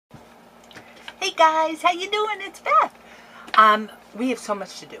Hey guys, how you doing? It's Beth. We have so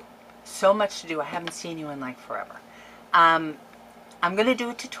much to do. So much to do. I haven't seen you in like forever. Um, I'm going to do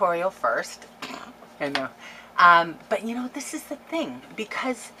a tutorial first. I know. But you know, this is the thing,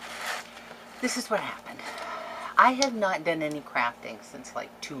 because this is what happened. I have not done any crafting since like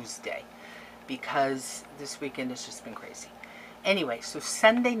Tuesday, because this weekend has just been crazy. Anyway, so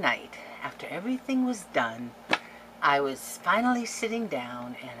Sunday night, after everything was done, I was finally sitting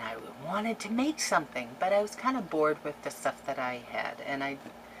down and I wanted to make something, but I was kind of bored with the stuff that I had, and I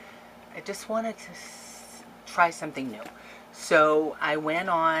just wanted to try something new. So I went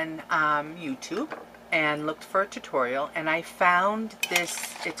on YouTube and looked for a tutorial, and I found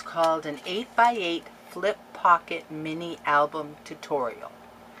this. It's called an 8x8 flip pocket mini album tutorial,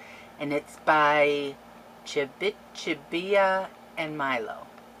 and it's by Chibichibiaandmilo.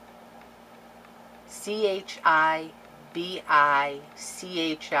 Chibichibia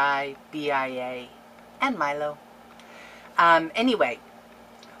and Milo. Anyway,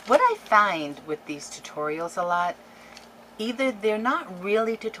 what I find with these tutorials a lot, either they're not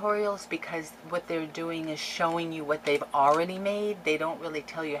really tutorials because what they're doing is showing you what they've already made. They don't really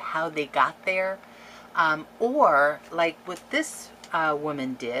tell you how they got there. Or like what this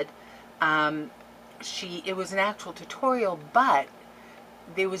woman did, it was an actual tutorial, but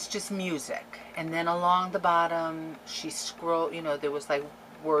there was just music, and then along the bottom she scrolled, there was like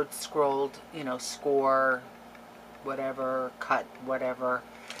words scrolled, score, whatever, cut, whatever,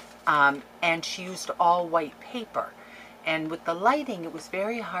 and she used all white paper, and with the lighting it was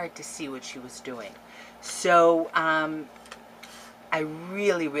very hard to see what she was doing. So I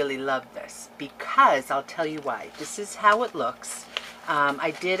really love this, because I'll tell you why. This is how it looks.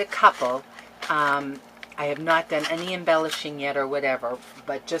 I did a couple. I have not done any embellishing yet or whatever,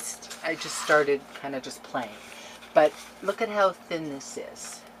 but I just started kind of just playing. But look at how thin this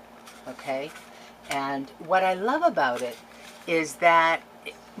is, okay? And what I love about it is that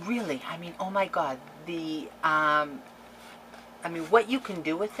really, I mean, oh my God, what you can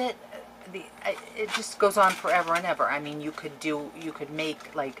do with it, it just goes on forever and ever. I mean, you could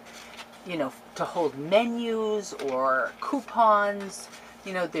make like, to hold menus or coupons.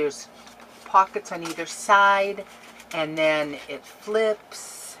 There's pockets on either side, and then it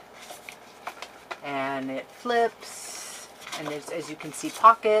flips, and there's, as you can see,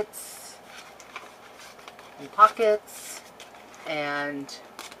 pockets and pockets and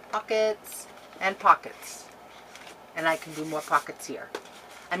pockets and pockets, and I can do more pockets here.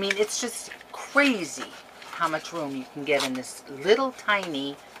 I mean, it's just crazy how much room you can get in this little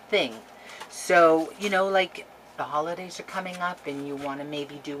tiny thing. So, like the holidays are coming up and you want to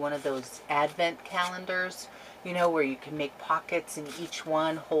maybe do one of those advent calendars, where you can make pockets and each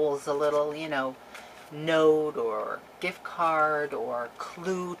one holds a little, note or gift card or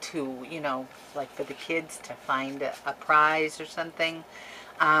clue to, like for the kids to find a prize or something.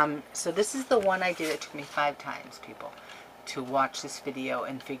 So this is the one I did. It took me 5 times, people, to watch this video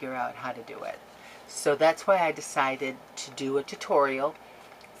and figure out how to do it. So that's why I decided to do a tutorial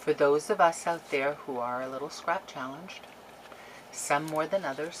for those of us out there who are a little scrap challenged, some more than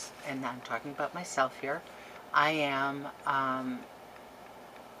others, and I'm talking about myself here. I am, I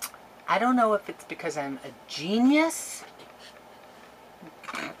don't know if it's because I'm a genius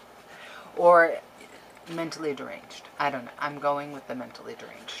or mentally deranged. I don't know. I'm going with the mentally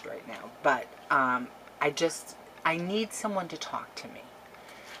deranged right now. But I need someone to talk to me.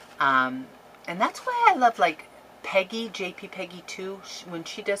 And that's why I love, like, Peggy, JP Peggy 2, when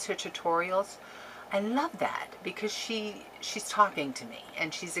she does her tutorials. I love that, because she's talking to me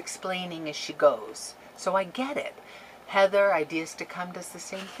and she's explaining as she goes. So I get it. Heather, Ideas to Come, does the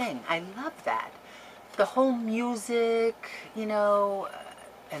same thing. I love that. The whole music,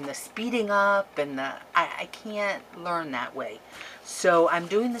 and the speeding up, and I can't learn that way. So I'm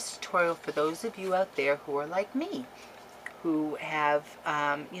doing this tutorial for those of you out there who are like me, who have,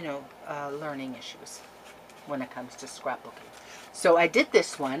 learning issues when it comes to scrapbooking. So I did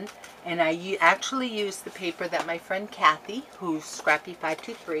this one, and I actually used the paper that my friend Kathy, who's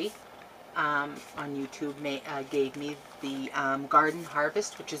Scrappy523 on YouTube, gave me, the Garden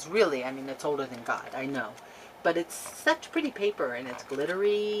Harvest, which is really, I mean, it's older than God, I know. But it's such pretty paper, and it's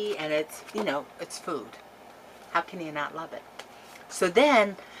glittery, and it's, it's food. How can you not love it? So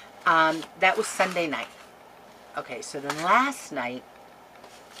then, that was Sunday night. Okay, so then last night,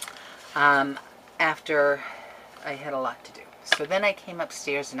 after I had a lot to do. So then I came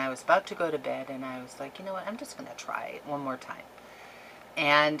upstairs and I was about to go to bed, and I was like, you know what, I'm just going to try it one more time.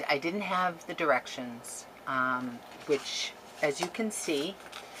 And I didn't have the directions, which, as you can see,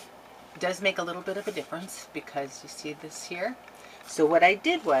 does make a little bit of a difference, because you see this here. So what I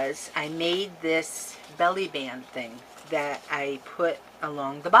did was I made this belly band thing that I put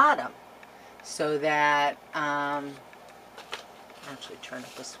along the bottom so that, actually turn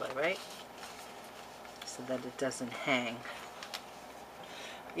it this way, right? So that it doesn't hang.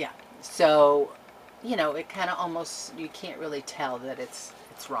 Yeah, so, you know, it kind of almost, you can't really tell that it's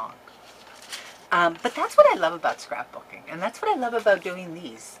wrong. But that's what I love about scrapbooking, and that's what I love about doing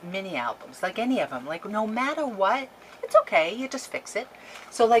these mini albums, like any of them. Like, no matter what, it's okay, you just fix it.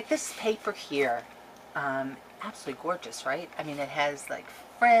 So like this paper here, absolutely gorgeous, right? I mean, it has like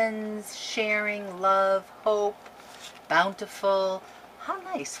friends, sharing, love, hope, bountiful. How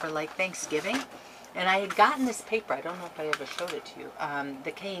nice for like Thanksgiving. And I had gotten this paper, I don't know if I ever showed it to you,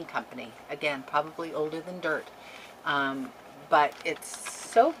 the Cane Company. Again, probably older than dirt. But it's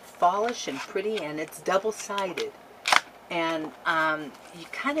so fallish and pretty, and it's double-sided. And you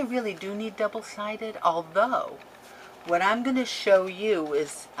kind of really do need double-sided, although what I'm going to show you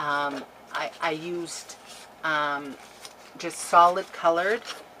is I used just solid colored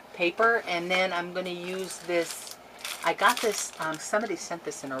paper, and then I'm going to use this. I got this, somebody sent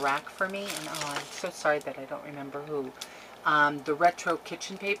this in Iraq for me, and oh, I'm so sorry that I don't remember who. The retro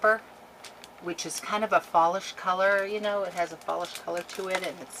kitchen paper, which is kind of a fallish color, you know, it has a fallish color to it,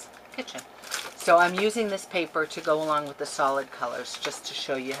 and it's kitchen. So I'm using this paper to go along with the solid colors, just to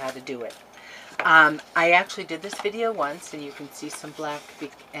show you how to do it. I actually did this video once, and you can see some black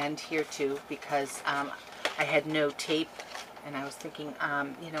end here too, because I had no tape, and I was thinking,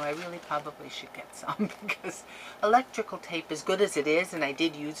 you know, I really probably should get some, because electrical tape, as good as it is, and I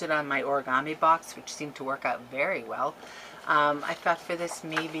did use it on my origami box, which seemed to work out very well. I thought for this,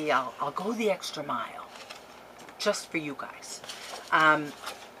 maybe I'll go the extra mile, just for you guys.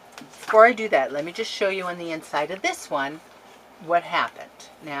 Before I do that, let me just show you on the inside of this one what happened.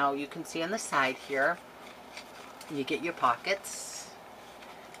 Now, you can see on the side here, you get your pockets.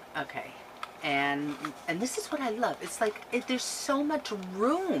 Okay. And this is what I love. It's like, there's so much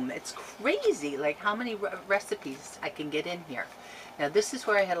room. It's crazy, like how many recipes I can get in here. Now, this is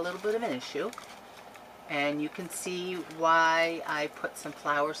where I had a little bit of an issue. And you can see why I put some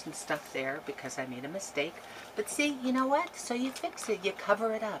flowers and stuff there, because I made a mistake. But see, you know what? So you fix it, you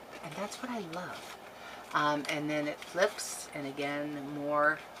cover it up. And that's what I love. And then it flips, and again,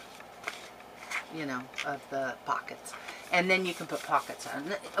 more, you know, of the pockets. And then you can put pockets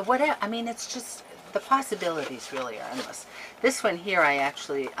on. Whatever, I mean, it's just, the possibilities really are endless. This one here, I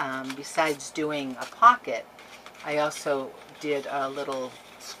actually, besides doing a pocket, I also did a little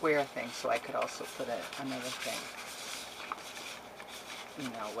square thing, so I could also put another thing, you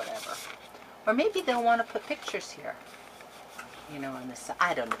know, whatever. Or maybe they'll want to put pictures here, you know, on this side.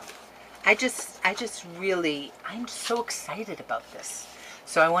 I don't know. I just really, I'm so excited about this.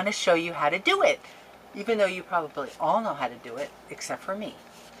 So I want to show you how to do it, even though you probably all know how to do it, except for me.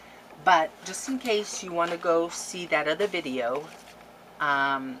 But just in case you want to go see that other video,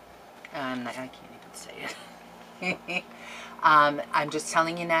 and I can't even say it. I'm just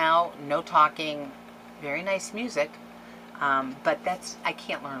telling you now, no talking, very nice music, but I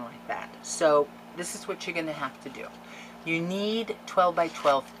can't learn like that. So this is what you're going to have to do. You need 12 by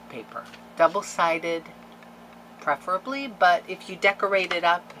 12 paper, double-sided preferably, but if you decorate it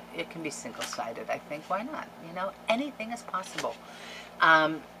up, it can be single-sided, I think. Why not? You know, anything is possible.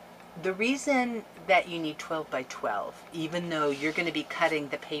 The reason that you need 12 by 12, even though you're going to be cutting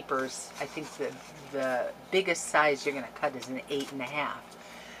the papers, I think the biggest size you're going to cut is an 8.5,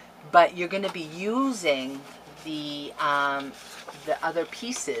 but you're going to be using the other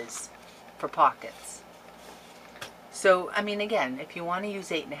pieces for pockets. So, I mean, again, if you want to use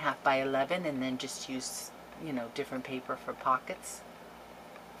 8.5 by 11 and then just use, you know, different paper for pockets,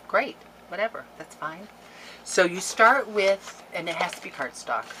 great, whatever, that's fine. So you start with, and it has to be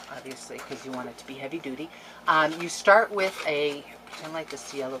cardstock, obviously, because you want it to be heavy duty. You start with pretend like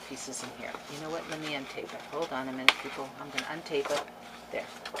this yellow pieces in here. You know what, let me untape it. Hold on a minute, people. I'm going to untape it. There,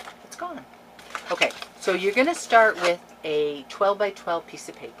 it's gone. Okay, so you're going to start with a 12 by 12 piece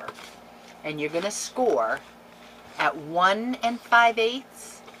of paper, and you're going to score at 1 5/8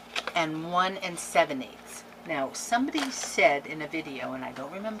 and 1 7/8. Now, somebody said in a video, and I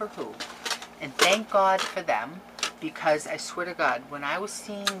don't remember who, and thank God for them, because I swear to God, when I was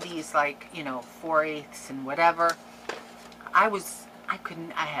seeing these, like, you know, 4/8 and whatever, I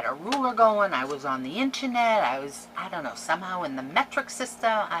had a ruler going, I was on the internet, I don't know, somehow in the metric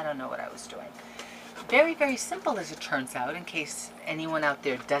system, I don't know what I was doing. Very, very simple as it turns out, in case anyone out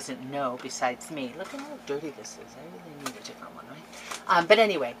there doesn't know besides me. Look at how dirty this is. I really need a different one, right? But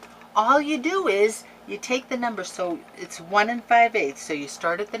anyway, all you do is you take the number, so it's 1 5/8, so you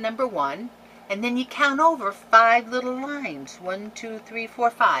start at the number 1, And then you count over 5 little lines. 1, 2, 3, 4,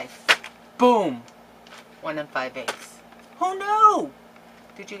 5. Boom! 1 5/8. Who knew?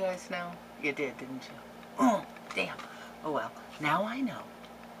 Did you guys know? You did, didn't you? Oh, damn. Oh well, now I know.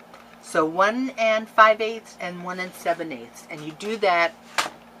 So 1 5/8 and 1 7/8. And you do that.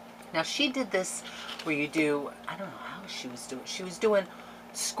 Now she did this where you do, I don't know how she was doing. She was doing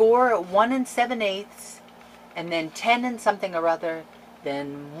score 1 7/8 and then 10 and something or other,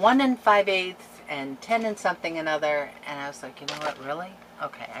 then 1 5/8 and 10 and something another. And I was like, you know what, really?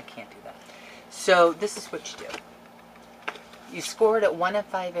 Okay, I can't do that. So this is what you do. You score it at 1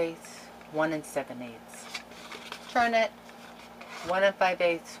 5/8, 1 7/8. Turn it. 1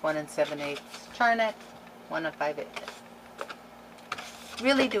 5/8, 1 7/8. Turn it. 1 5/8.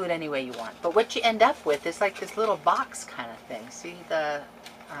 Really do it any way you want. But what you end up with is like this little box kind of thing. See the,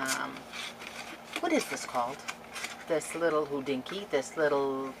 what is this called? This little houdinky, this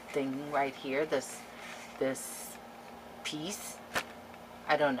little thing right here, this piece.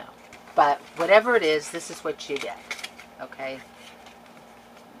 I don't know. But whatever it is, this is what you get. Okay?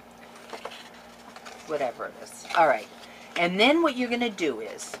 Whatever it is. Alright. And then what you're going to do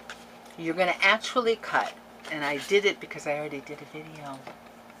is, you're going to actually cut. And I did it because I already did a video.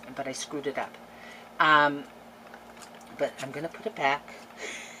 But I screwed it up. But I'm going to put it back.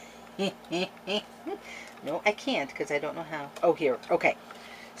 No, I can't because I don't know how. Oh, here. Okay.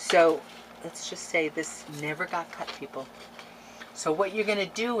 So, let's just say this never got cut, people. So what you're going to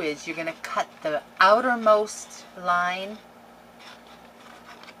do is you're going to cut the outermost line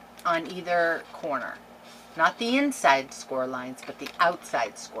on either corner. Not the inside score lines, but the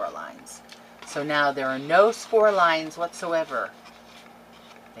outside score lines. So now there are no score lines whatsoever.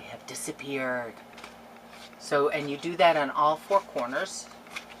 They have disappeared. So, and you do that on all 4 corners.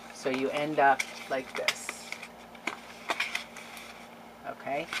 So you end up like this.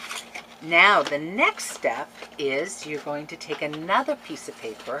 Okay. Now the next step is you're going to take another piece of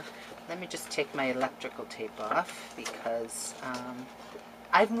paper. Let me just take my electrical tape off because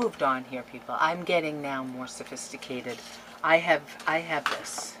I've moved on here, people. I'm getting now more sophisticated. I have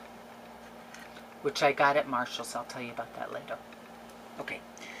this, which I got at Marshall's. I'll tell you about that later. Okay.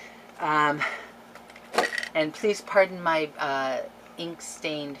 And please pardon my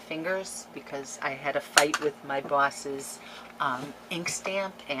ink-stained fingers because I had a fight with my boss's ink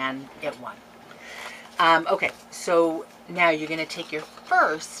stamp and it won. Okay, so now you're going to take your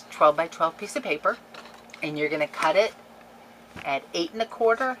first 12 by 12 piece of paper and you're going to cut it at 8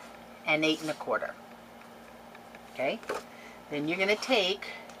 1/4 and 8 1/4. Okay, then you're going to take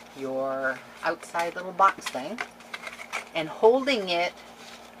your outside little box thing and holding it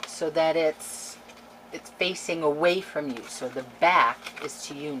so that it's facing away from you. So the back is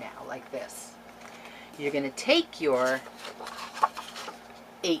to you now, like this. You're going to take your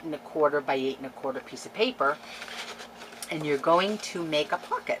 8 1/4 by 8 1/4 piece of paper and you're going to make a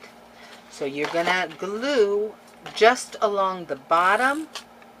pocket. So you're going to glue just along the bottom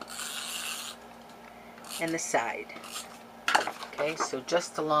and the side. Okay, so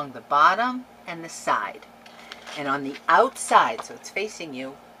just along the bottom and the side. And on the outside, so it's facing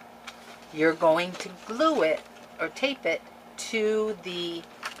you, you're going to glue it or tape it to the,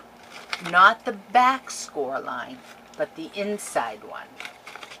 not the back score line, but the inside one.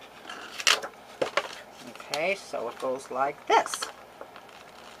 Okay, so it goes like this.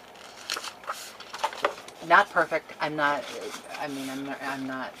 Not perfect. I'm not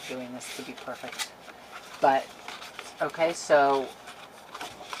doing this to be perfect. But, okay, so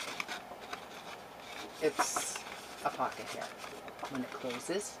it's a pocket here when it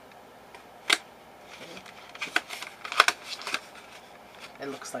closes. It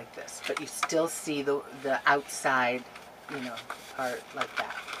looks like this, but you still see the outside, you know, part like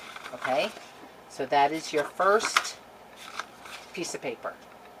that. Okay, so that is your first piece of paper,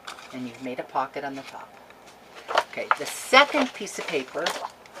 and you've made a pocket on the top. Okay, the second piece of paper,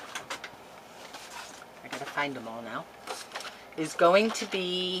 I gotta find them all now, is going to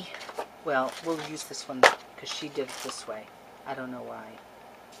be, well, we'll use this one because she did it this way. I don't know why.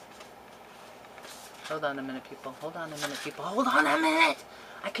 Hold on a minute, people. Hold on a minute, people. Hold on a minute!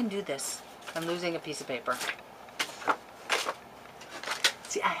 I can do this. I'm losing a piece of paper.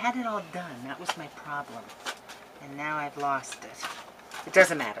 See, I had it all done. That was my problem. And now I've lost it. It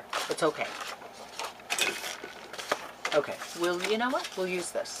doesn't matter. It's okay. Okay. You know what? We'll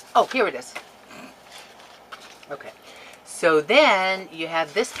use this. Oh, here it is. Okay. So then you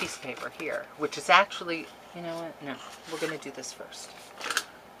have this piece of paper here, which is actually, you know what? No. We're going to do this first.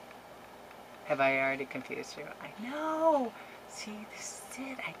 Have I already confused you? I know. See, this is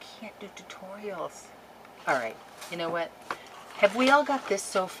it. I can't do tutorials. Alright, you know what? Have we all got this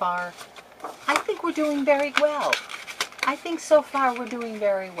so far? I think we're doing very well. I think so far we're doing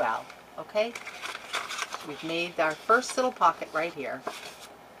very well. Okay? We've made our first little pocket right here.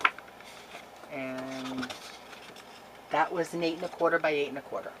 And that was an 8 1/4 by 8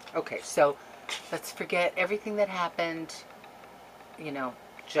 1/4. Okay, so let's forget everything that happened, you know,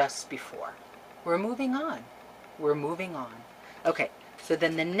 just before. We're moving on. We're moving on. Okay, so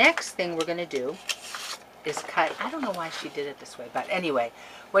then the next thing we're going to do is cut. I don't know why she did it this way, but anyway,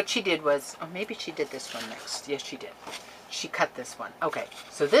 what she did was, oh, maybe she did this one next. Yes, she did. She cut this one. Okay,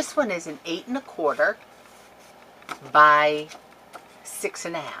 so this one is an 8 1/4 by 6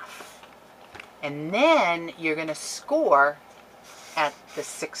 1/2. And then you're going to score at the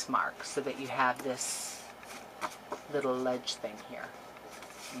 6 mark so that you have this little ledge thing here.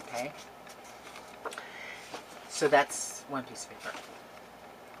 Okay? So that's one piece of paper.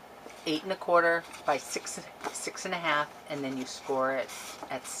 8 1/4 by 6 1/2, and then you score it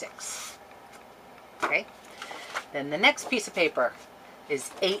at 6. Okay? Then the next piece of paper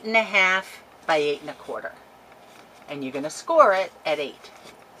is 8 1/2 by 8 1/4. And you're going to score it at 8.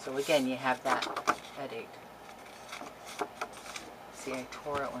 So again, you have that at 8. See, I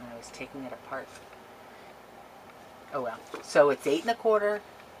tore it when I was taking it apart. Oh well. So it's 8 1/4,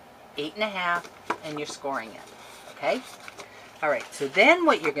 8 1/2, and you're scoring it. Okay? Alright, so then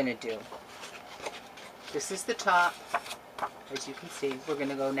what you're going to do, this is the top. As you can see, we're going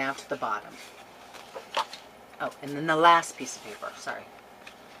to go now to the bottom. Oh, and then the last piece of paper, sorry,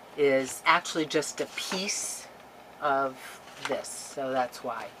 is actually just a piece of this, so that's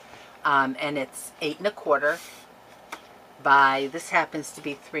why. And it's 8 1/4 by, this happens to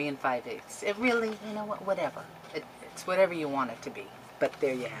be 3 5/8. It really, you know what, whatever. It's whatever you want it to be, but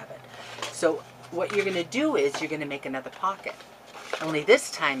there you have it. So what you're going to do is you're going to make another pocket. Only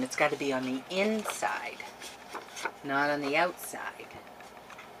this time it's got to be on the inside, not on the outside,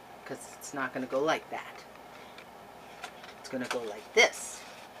 because it's not going to go like that. It's going to go like this,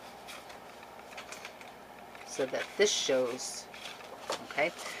 so that this shows.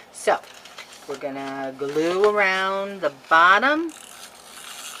 Okay, so we're going to glue around the bottom,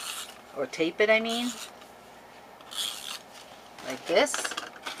 or tape it, I mean, like this.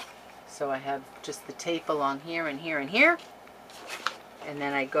 So I have just the tape along here and here and here. And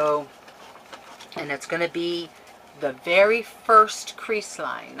then I go, and it's going to be the very first crease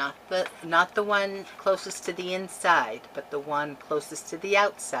line, not the one closest to the inside, but the one closest to the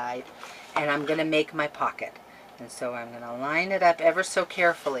outside. And I'm going to make my pocket. And so I'm going to line it up ever so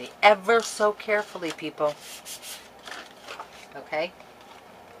carefully, people. Okay?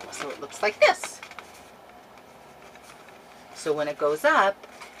 So it looks like this. So when it goes up,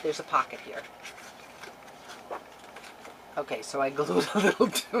 there's a pocket here. Okay, so I glued a little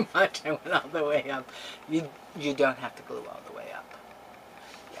too much. I went all the way up. You don't have to glue all the way up.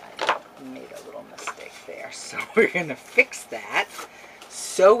 Yeah, I made a little mistake there. So we're going to fix that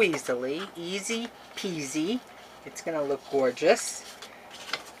so easily. Easy peasy. It's going to look gorgeous.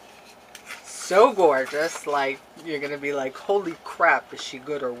 So gorgeous, like you're going to be like, holy crap, is she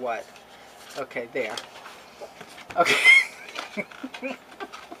good or what? Okay, there. Okay.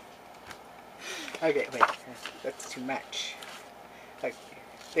 Okay, wait, that's too much. Okay,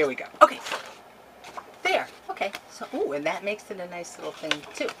 there we go. Okay, there. Okay, so, ooh, and that makes it a nice little thing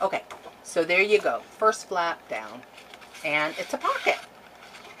too. Okay, so there you go. First flap down, and it's a pocket.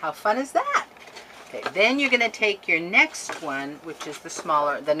 How fun is that? Okay, then you're going to take your next one, which is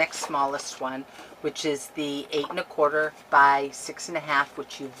the next smallest one, which is the 8 1/4 by 6 1/2,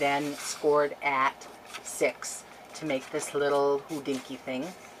 which you then scored at 6 to make this little hoodinky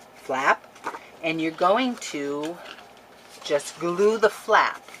thing, flap. And you're going to just glue the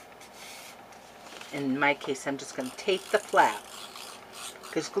flap. In my case, I'm just going to tape the flap,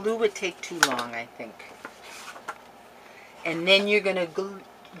 because glue would take too long, I think. And then you're going to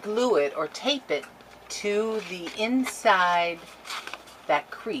glue it or tape it to the inside that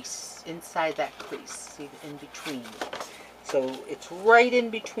crease, see, in between. So it's right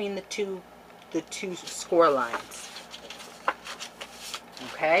in between the two score lines.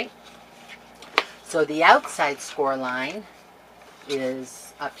 Okay? So the outside score line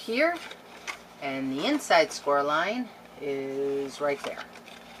is up here, and the inside score line is right there.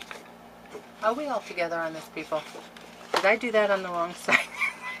 Are we all together on this, people? Did I do that on the wrong side?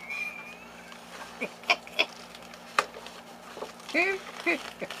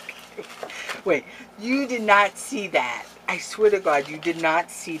 Wait, you did not see that. I swear to God, you did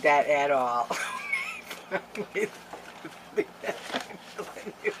not see that at all.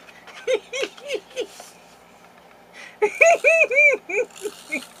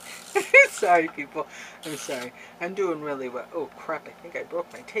 Sorry, people. I'm sorry. I'm doing really well. Oh, crap. I think I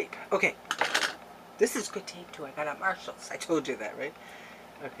broke my tape. Okay. This is good tape too. I got it at Marshall's. I told you that, right?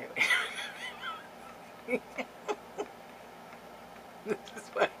 Okay, wait. This is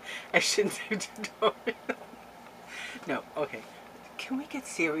why I shouldn't do tutorials. No, okay. Can we get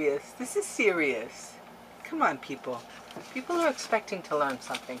serious? This is serious. Come on, people. People are expecting to learn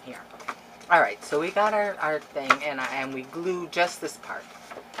something here. All right, so we got our thing, and we glue just this part.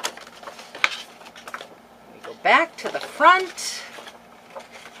 We go back to the front.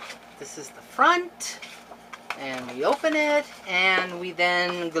 This is the front, and we open it, and we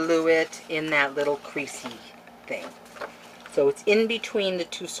then glue it in that little creasy thing. So it's in between the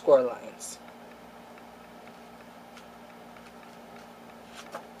two score lines.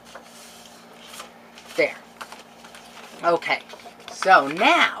 There. Okay, so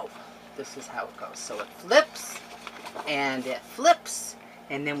now this is how it goes. So it flips, and it flips,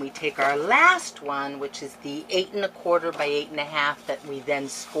 and then we take our last one, which is the 8 1/4 by 8 1/2 that we then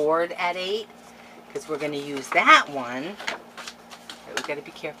scored at 8, because we're going to use that one. Okay, we got to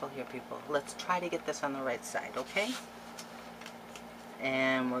be careful here, people. Let's try to get this on the right side, okay?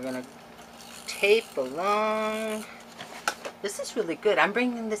 And we're going to tape along. This is really good. I'm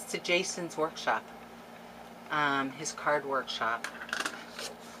bringing this to Jason's workshop, his card workshop.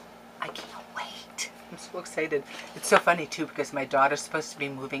 I can't wait. I'm so excited. It's so funny too because my daughter's supposed to be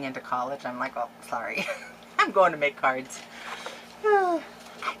moving into college. I'm like, oh, sorry. I'm going to make cards.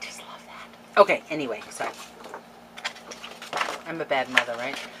 I just love that. Okay, anyway, so I'm a bad mother,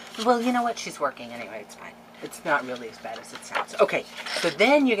 right? Well, you know what? She's working anyway. It's fine. It's not really as bad as it sounds. Okay, so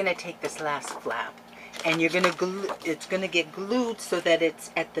then you're going to take this last flap and you're going to glue, it's going to get glued so that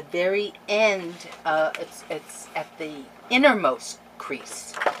it's at the very end, it's at the innermost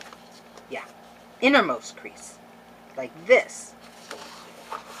crease. Yeah, innermost crease, like this.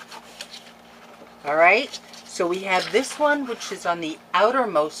 All right, so we have this one, which is on the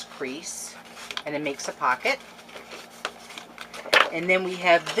outermost crease, and it makes a pocket. And then we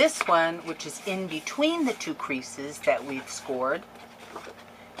have this one, which is in between the two creases that we've scored.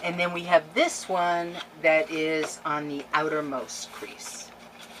 And then we have this one that is on the outermost crease.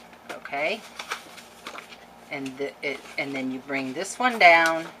 Okay? And then you bring this one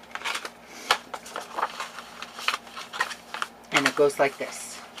down. And it goes like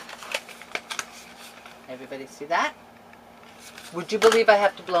this. Everybody see that? Would you believe I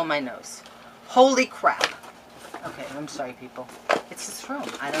have to blow my nose? Holy crap. Okay, I'm sorry, people. It's this room.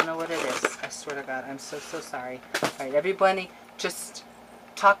 I don't know what it is. I swear to God, I'm so sorry. All right, everybody, just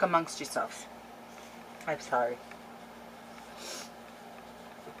talk amongst yourselves. I'm sorry.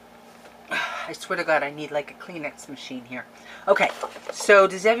 I swear to God, I need like a Kleenex machine here. Okay, so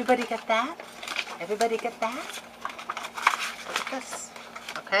does everybody get that? Everybody get that? Look at this.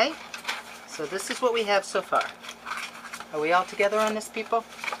 Okay, so this is what we have so far. Are we all together on this, people?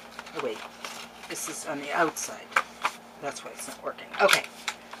 Oh, wait. This is on the outside. That's why it's not working. Okay,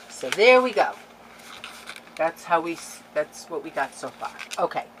 so there we go. That's what we got so far.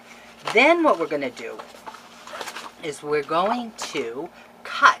 Okay, then what we're going to do is we're going to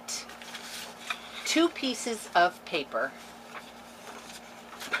cut 2 pieces of paper.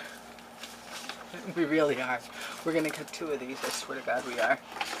 We really are. We're going to cut 2 of these. I swear to God we are.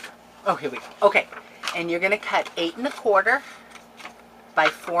 Oh, here we go. Okay, and you're going to cut 8 1/4 by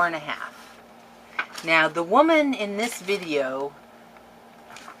 4 1/2. Now, the woman in this video,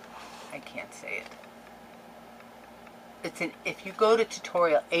 I can't say it. If you go to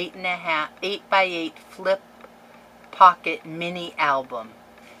tutorial 8 by 8 flip pocket mini album,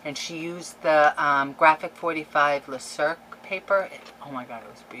 and she used the graphic 45 Le Cirque paper. Oh my God, it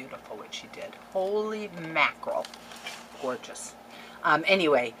was beautiful what she did. Holy mackerel. Gorgeous.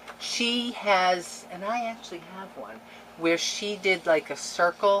 Anyway, she has, and I actually have one, where she did like a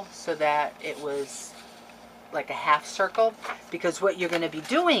circle so that it was like a half circle, because what you're going to be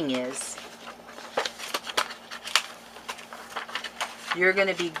doing is you're going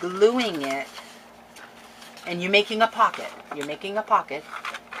to be gluing it, and you're making a pocket. You're making a pocket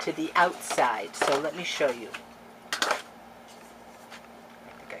to the outside. So let me show you.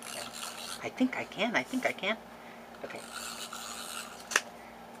 I think I can. Okay.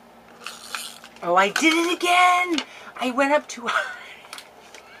 Oh, I did it again! I went up too high.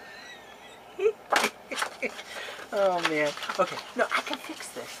 Oh man. Okay. No, I can fix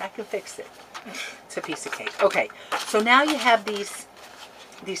this. I can fix it. It's a piece of cake. Okay. So now you have these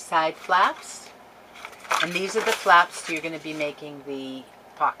side flaps, and these are the flaps you're going to be making the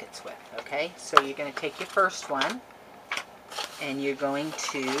pockets with. Okay. So you're going to take your first one, and you're going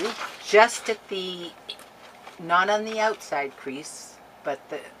to just at the, not on the outside crease, but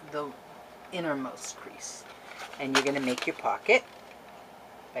the innermost crease, and you're going to make your pocket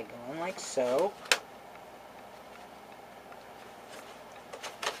by going like so.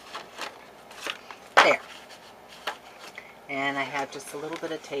 And I have just a little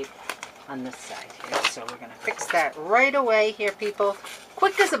bit of tape on this side here. So we're going to fix that right away here, people.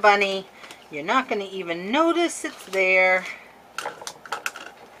 Quick as a bunny. You're not going to even notice it's there.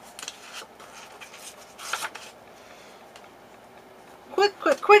 Quick,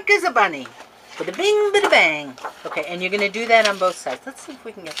 quick, quick as a bunny. Bada bing, bada bang. Okay, and you're going to do that on both sides. Let's see if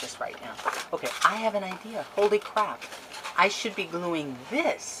we can get this right now. Okay, I have an idea. Holy crap. I should be gluing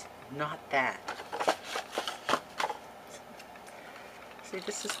this, not that. See,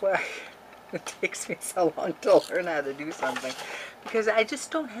 this is why it takes me so long to learn how to do something. Because I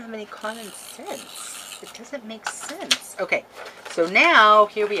just don't have any common sense. It doesn't make sense. Okay, so now,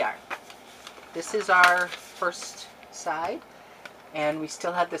 here we are. This is our first side. And we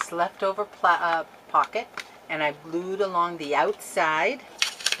still have this leftover pocket. And I glued along the outside.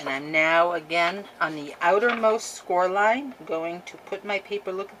 And I'm now, again, on the outermost score line, going to put my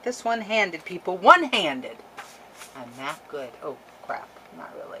paper. Look at this, one-handed, people. One-handed. I'm that good. Oh, crap.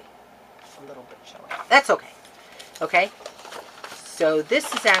 Not really. A little bit showing. That's okay. Okay? So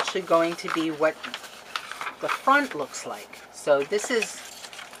this is actually going to be what the front looks like. So this is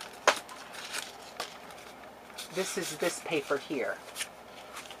this paper here.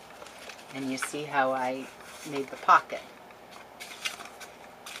 And you see how I made the pocket.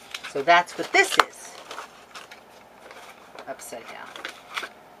 So that's what this is. Upside down.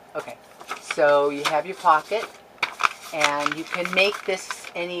 Okay. So you have your pocket. And you can make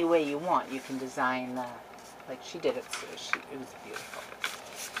this any way you want. You can design like she did it. So it was beautiful.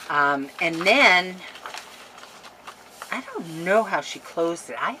 And then, I don't know how she closed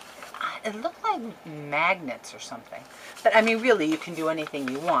it. It looked like magnets or something. But I mean, really, you can do anything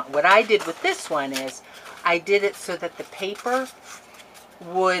you want. What I did with this one is, I did it so that the paper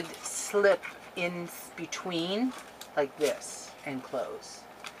would slip in between, like this, and close.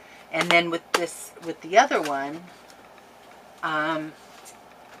 And then with the other one, I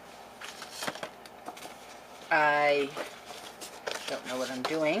don't know what I'm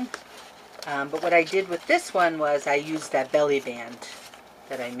doing. But what I did with this one was I used that belly band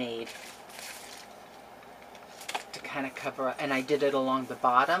that I made to kind of cover up, and I did it along the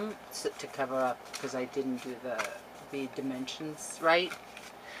bottom to cover up because I didn't do the dimensions right.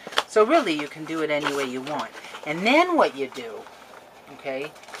 So really you can do it any way you want. And then what you do,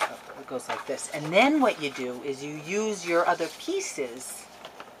 okay, it goes like this, and then what you do is you use your other pieces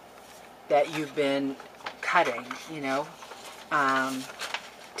that you've been cutting, you know,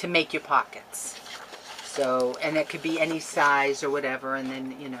 to make your pockets. So, and it could be any size or whatever, and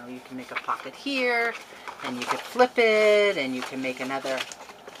then, you know, you can make a pocket here, and you could flip it, and you can make another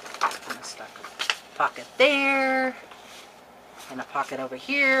pocket there, and a pocket over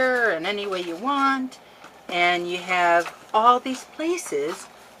here, and any way you want. And you have all these places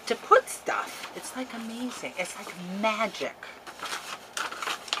to put stuff. It's like amazing. It's like magic.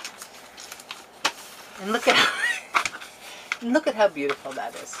 And look at how beautiful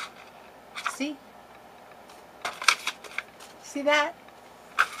that is. See? See that?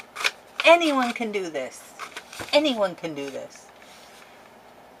 Anyone can do this. Anyone can do this.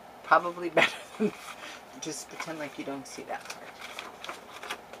 Probably better than just pretend like you don't see that part.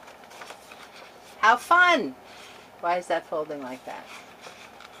 How fun! Why is that folding like that?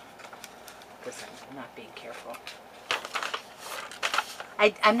 Because I'm not being careful.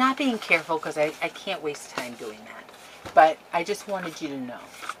 I'm not being careful because I can't waste time doing that. But I just wanted you to know.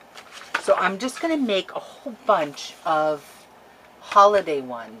 So I'm just going to make a whole bunch of holiday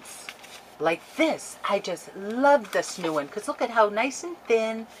ones like this. I just love this new one because look at how nice and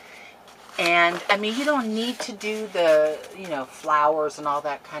thin. And I mean, you don't need to do the, you know, flowers and all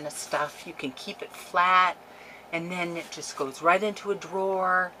that kind of stuff. You can keep it flat, and then it just goes right into a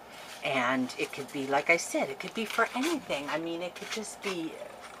drawer. And it could be, like I said, it could be for anything. I mean, it could just be,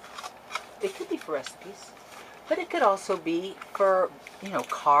 it could be for recipes, but it could also be for, you know,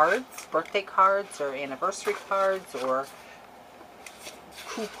 cards, birthday cards or anniversary cards or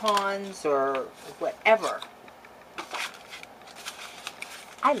coupons or whatever.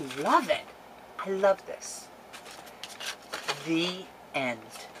 I love it. I love this. The end.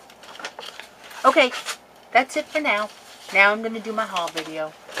 Okay, that's it for now. Now I'm going to do my haul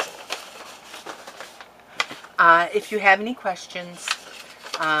video. If you have any questions,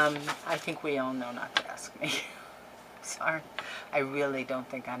 I think we all know not to ask me. Sorry. I really don't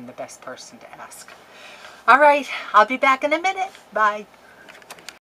think I'm the best person to ask. All right, I'll be back in a minute. Bye.